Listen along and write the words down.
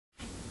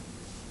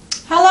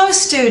Hello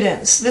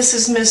students, this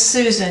is Miss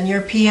Susan,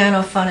 your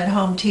Piano Fun at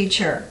Home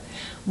teacher.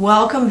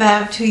 Welcome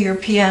back to your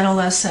piano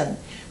lesson.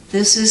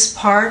 This is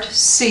part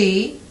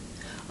C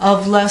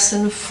of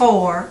lesson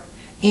 4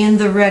 in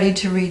the Ready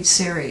to Read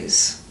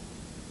series.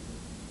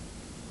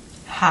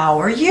 How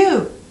are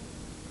you?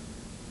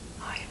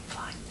 I am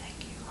fine,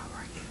 thank you. How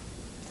are you?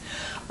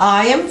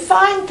 I am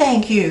fine,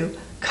 thank you.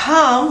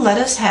 Come, let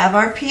us have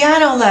our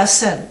piano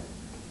lesson.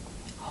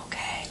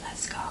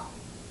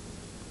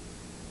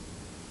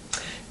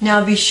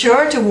 Now be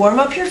sure to warm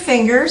up your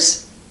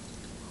fingers.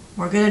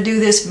 We're going to do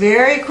this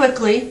very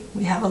quickly.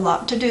 We have a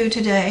lot to do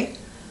today.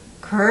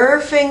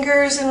 Curve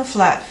fingers and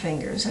flat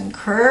fingers, and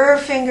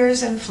curve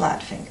fingers and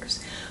flat fingers.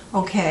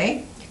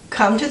 Okay,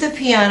 come to the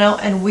piano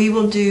and we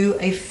will do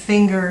a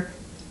finger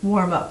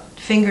warm-up,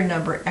 finger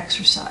number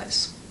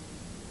exercise.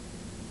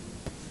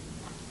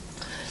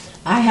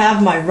 I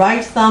have my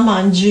right thumb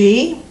on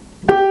G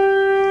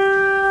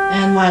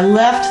and my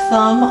left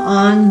thumb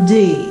on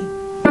D.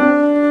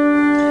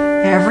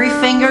 Every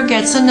finger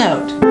gets a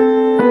note.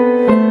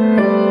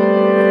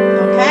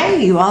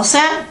 Okay, you all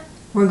set?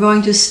 We're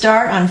going to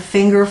start on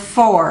finger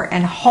 4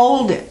 and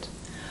hold it.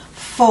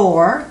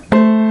 4.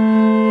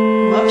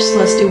 Whoops,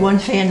 let's do one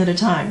hand at a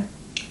time.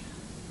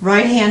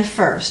 Right hand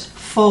first.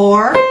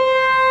 4,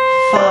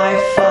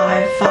 5,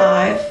 5,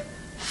 5,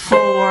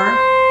 4,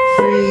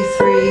 3,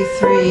 3,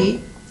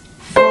 3,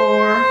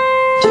 4,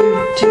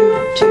 2,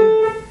 2,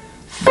 2,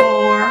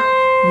 4,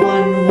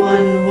 1,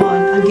 1,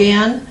 1.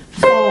 Again.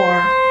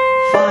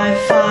 5,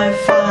 5,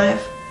 5,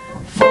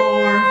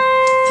 4,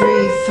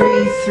 3,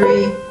 3,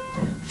 3,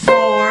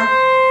 4,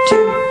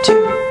 2,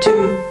 2,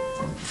 2,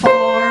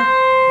 4,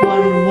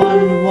 1,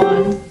 1,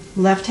 1.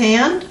 Left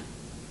hand.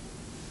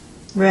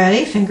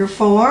 Ready? Finger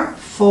 4,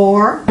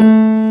 4, 5,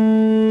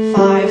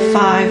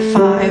 5,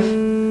 5,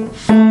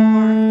 4,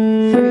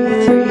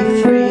 3, 3,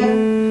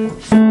 3,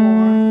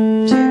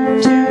 4,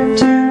 2, 2,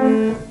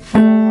 2,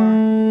 4,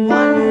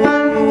 1,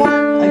 1,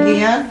 1.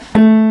 Again.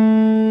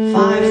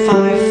 5,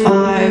 5,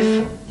 5.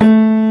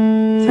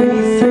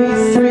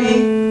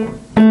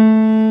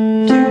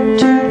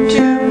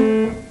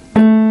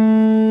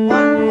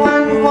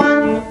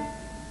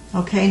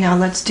 Okay, now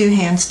let's do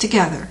hands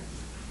together.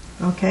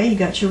 Okay, you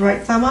got your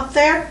right thumb up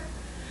there?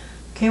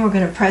 Okay, we're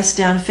going to press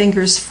down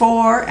fingers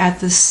 4 at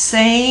the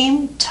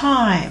same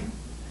time.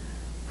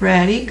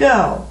 Ready,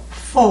 go.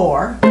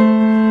 4, 5,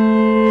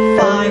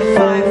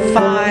 5,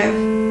 5,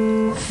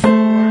 4,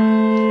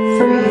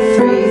 3,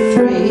 3,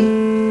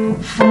 3,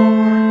 4,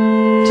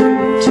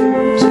 2,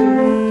 2,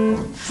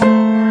 2, 4,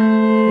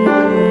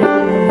 1,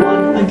 1,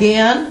 1.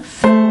 Again.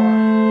 4,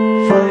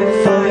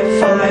 5, 5,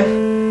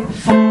 5.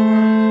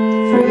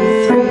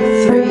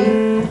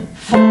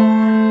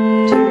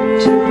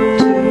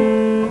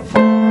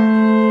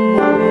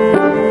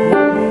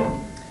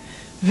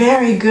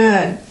 'Very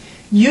good.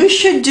 You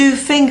should do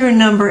finger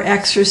number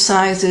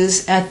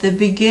exercises at the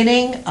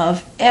beginning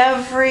of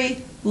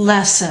every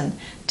lesson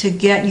to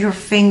get your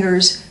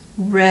fingers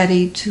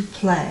ready to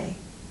play.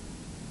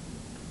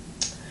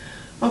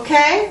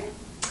 Okay?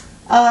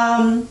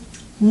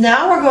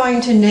 Now we're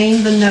going to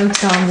name the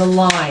notes on the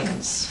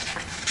lines.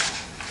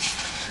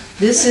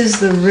 This is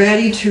the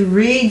Ready to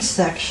Read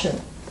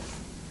section.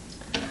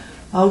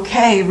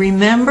 Okay,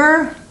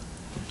 remember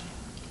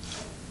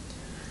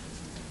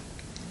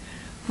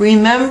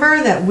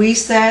that we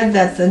said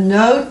that the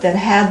note that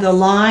had the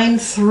line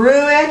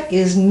through it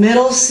is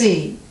middle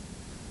C.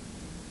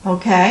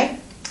 Okay?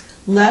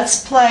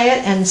 Let's play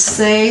it and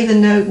say the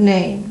note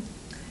name.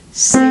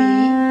 C,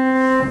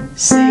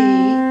 C,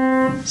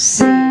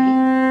 C,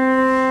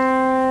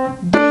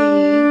 D,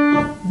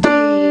 D,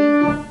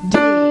 D,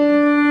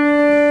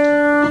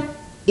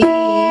 E,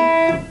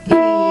 E,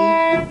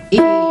 E,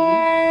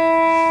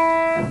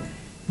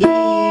 E,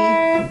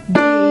 D,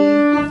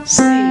 C.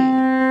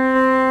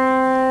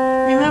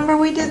 Remember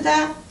we did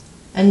that?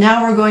 And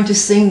now we're going to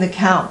sing the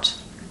count.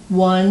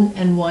 1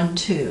 and 1,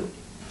 2.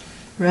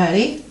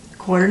 Ready?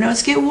 Quarter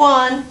notes get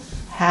 1,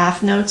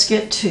 half notes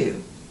get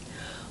 2.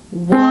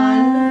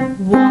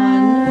 1,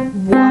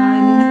 1,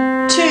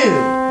 1, 2.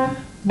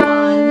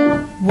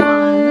 1,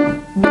 1,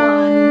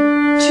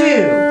 1,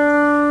 2.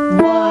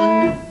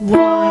 1,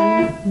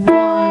 1,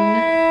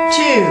 1,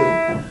 2.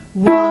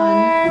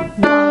 1,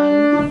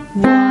 1,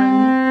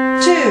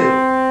 1,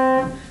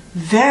 2.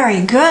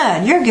 Very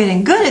good. You're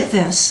getting good at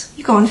this.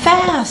 You're going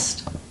fast.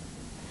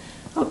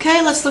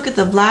 Okay, let's look at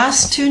the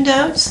last two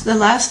notes, the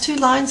last two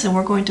lines, and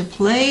we're going to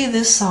play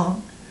this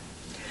song.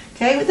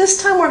 Okay, but this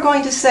time we're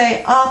going to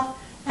say up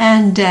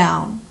and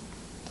down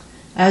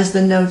as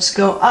the notes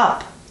go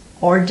up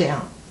or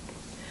down.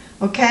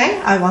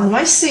 Okay, I'm on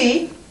my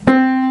C.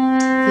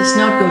 This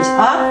note goes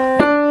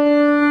up,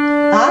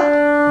 up,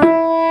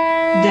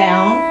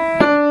 down,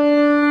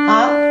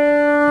 up,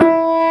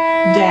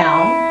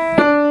 down,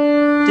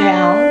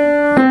 down,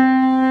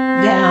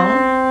 down.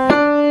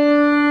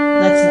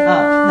 That's an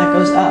up. That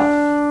goes up.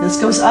 This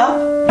goes up,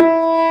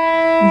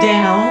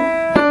 down,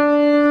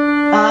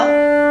 up,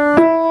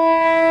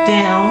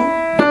 down,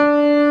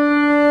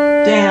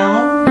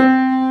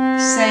 down,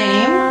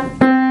 same,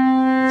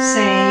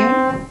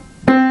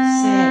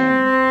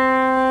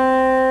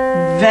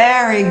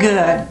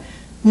 good.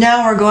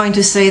 Now we're going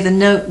to say the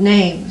note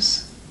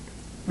names.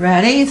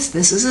 Ready?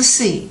 This is a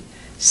C.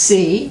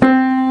 C, D, E,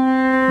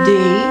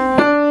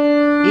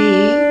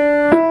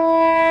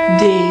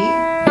 D,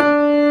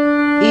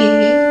 E,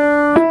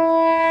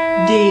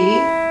 D,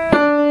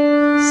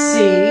 C,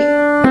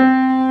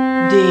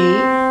 D,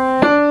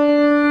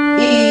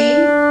 E,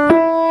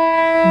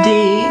 D,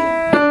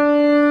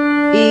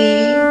 E,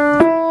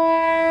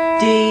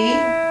 D,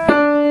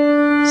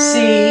 C,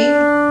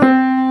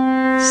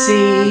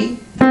 C,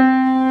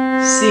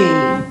 C.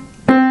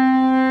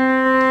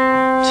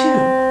 2.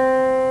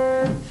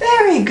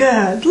 Very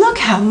good. Look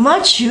how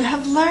much you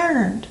have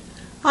learned.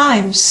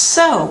 I'm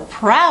so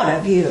proud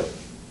of you.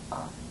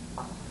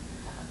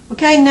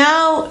 Okay,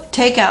 now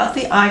take out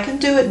the I Can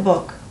Do It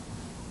book.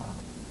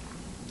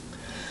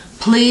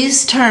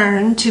 Please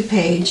turn to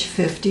page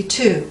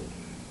 52.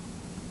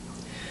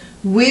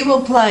 We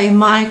will play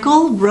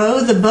Michael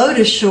row the boat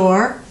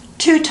ashore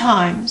 2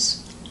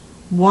 times.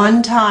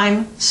 1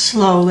 time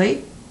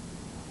slowly,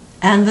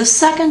 and the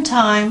second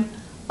time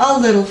a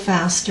little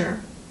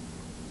faster.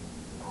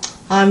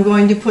 I'm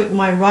going to put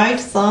my right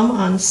thumb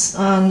on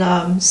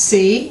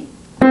C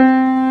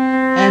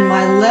and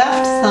my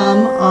left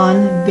thumb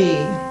on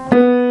B.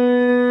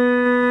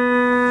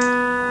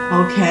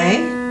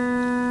 Okay,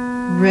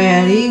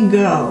 ready,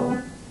 go.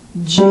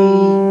 G,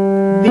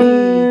 B,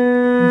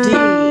 D,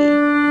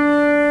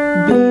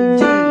 B,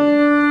 D, E,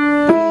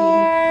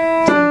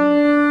 D.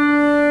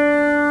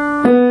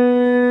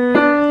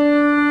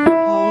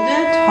 Hold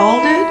it,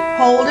 hold it,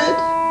 hold it.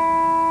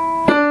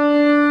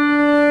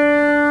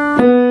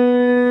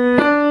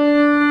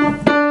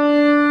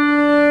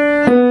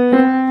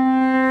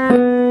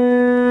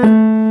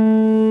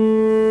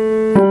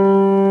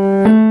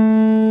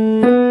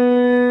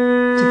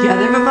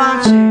 Together,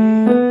 vivace.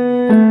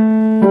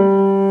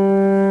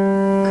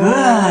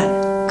 Good,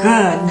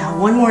 good. Now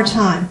one more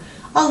time,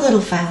 a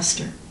little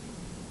faster.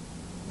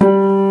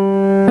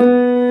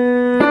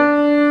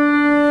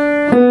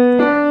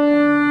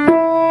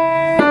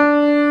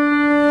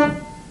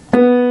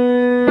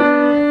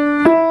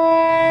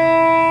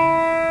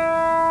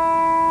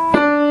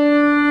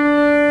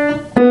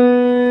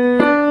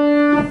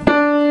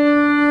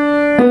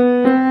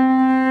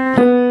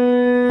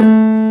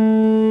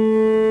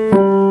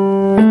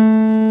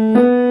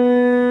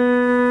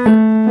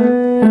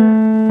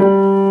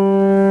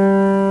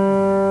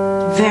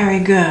 Very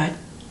good.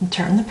 And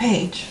turn the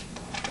page.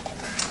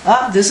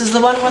 This is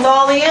the one with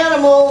all the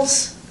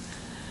animals.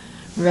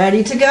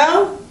 Ready to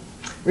go?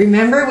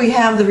 Remember, we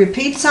have the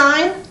repeat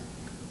sign,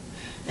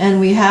 and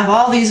we have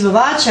all these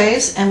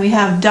vivaces, and we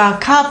have da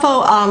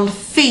capo al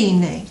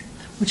fine,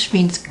 which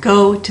means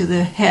go to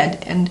the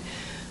head and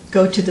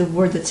go to the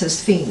word that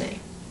says fine.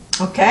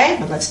 Okay,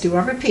 but let's do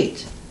our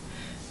repeat.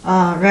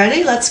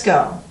 Ready? Let's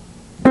go.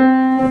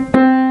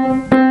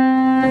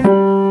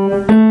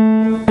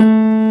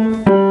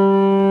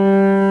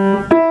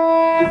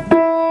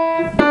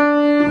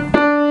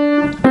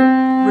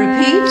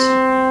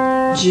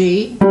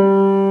 G,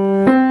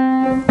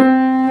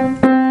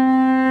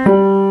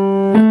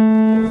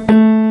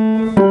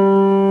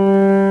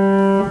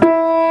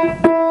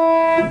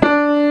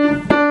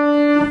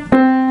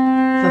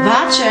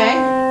 vivace,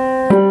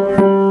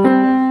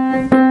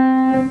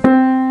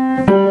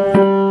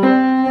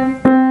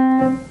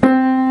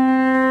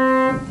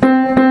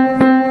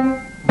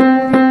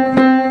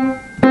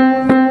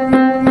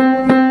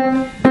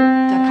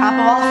 da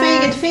capo al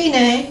fine.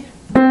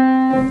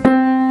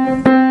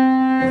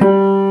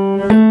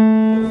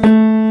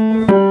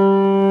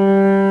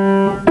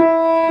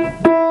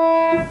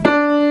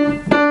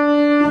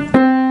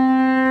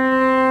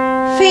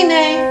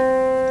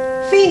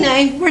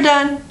 Fine, we're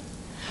done.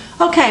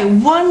 Okay,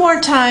 one more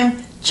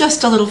time,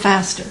 just a little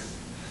faster.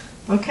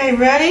 Okay,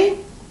 ready?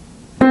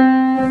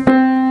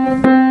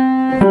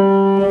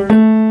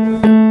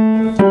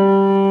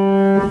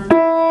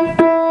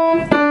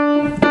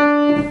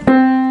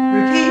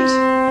 Repeat.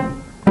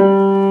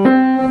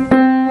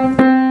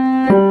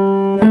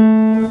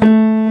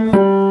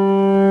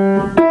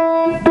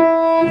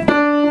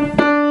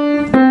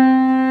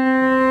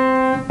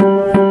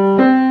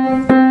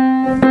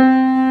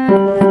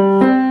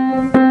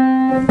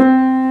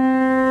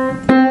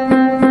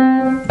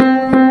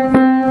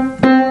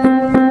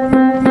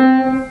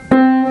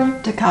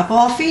 Capo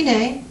al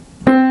fine.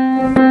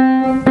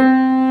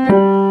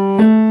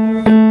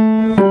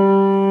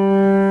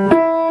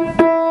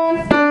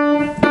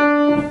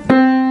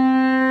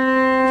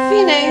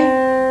 Fine.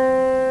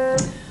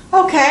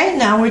 Okay,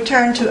 now we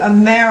turn to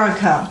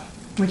America,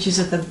 which is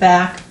at the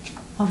back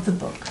of the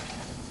book.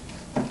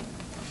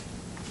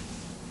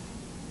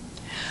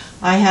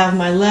 I have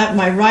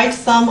my right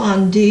thumb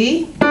on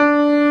D,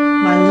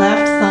 my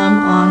left thumb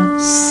on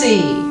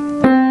C.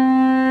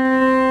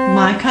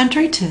 My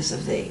country, 'tis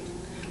of thee.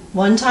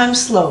 1 time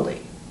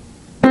slowly.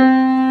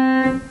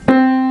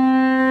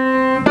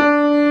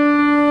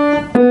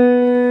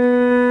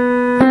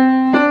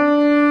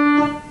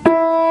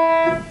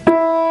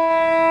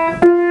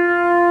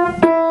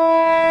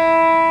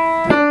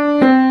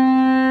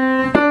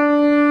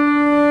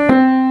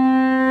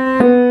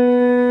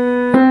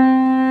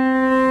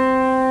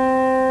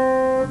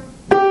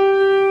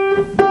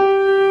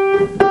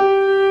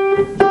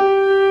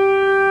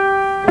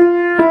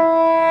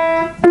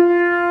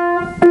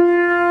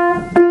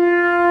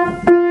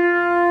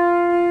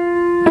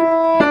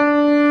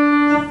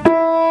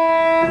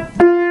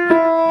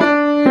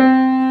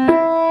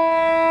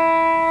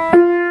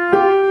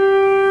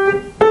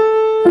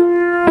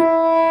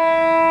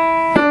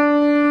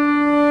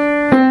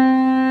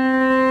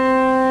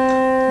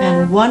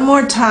 one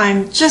more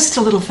time, just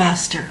a little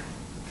faster.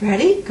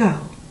 Ready?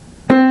 Go.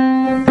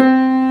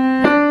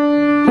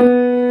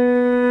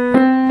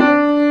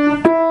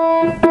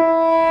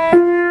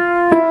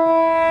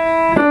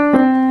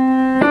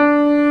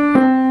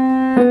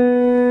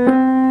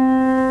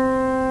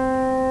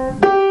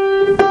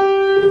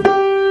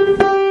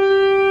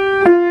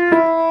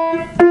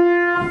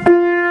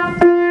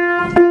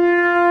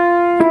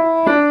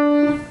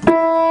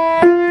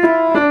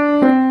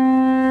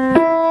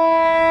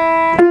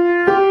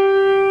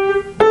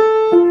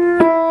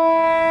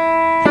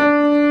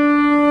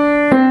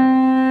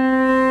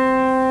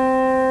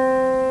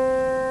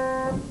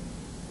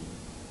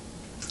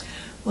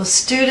 Well,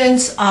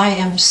 students, I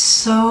am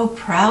so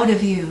proud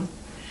of you.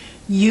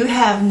 You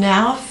have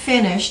now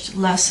finished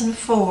Lesson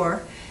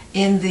 4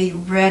 in the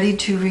Ready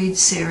to Read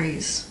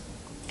series,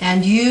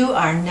 and you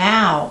are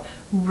now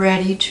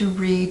ready to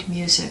read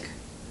music.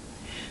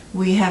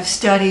 We have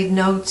studied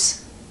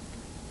notes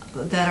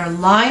that are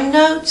line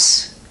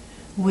notes.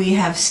 We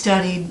have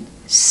studied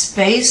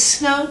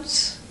space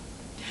notes.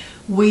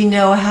 We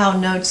know how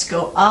notes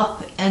go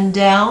up and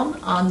down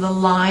on the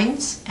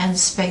lines and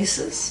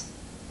spaces.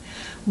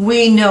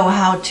 We know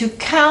how to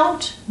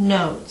count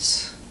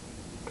notes.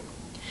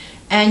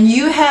 And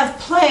you have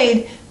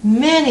played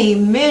many,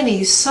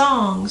 many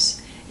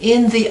songs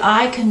in the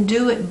I Can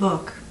Do It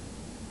book.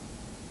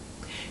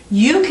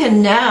 You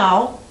can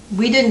now,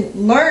 we didn't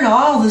learn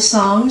all the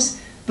songs,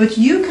 but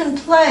you can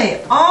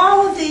play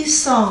all of these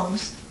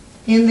songs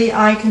in the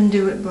I Can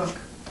Do It book.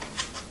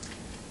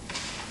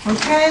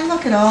 Okay,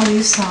 look at all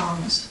these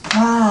songs.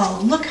 Wow,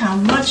 look how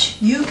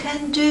much you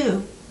can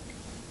do.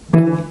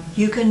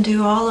 You can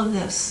do all of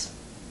this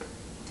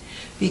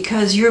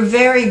because you're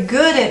very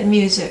good at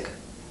music.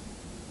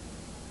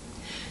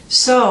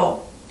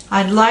 So,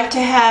 I'd like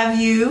to have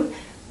you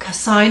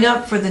sign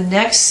up for the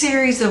next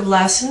series of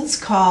lessons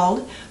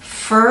called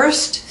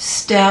First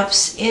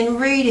Steps in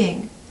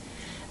Reading.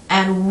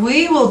 And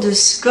we will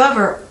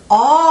discover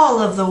all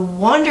of the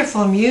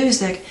wonderful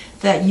music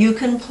that you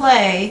can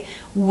play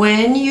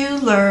when you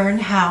learn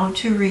how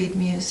to read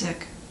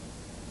music.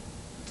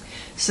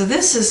 So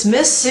this is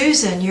Miss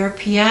Susan, your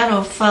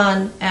Piano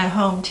Fun at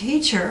Home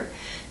teacher,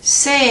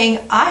 saying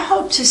I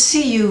hope to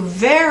see you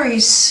very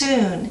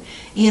soon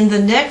in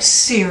the next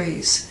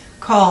series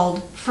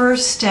called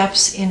First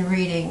Steps in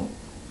Reading.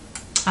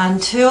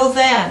 Until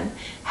then,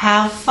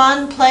 have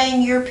fun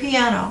playing your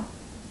piano,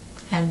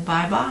 and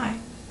bye-bye.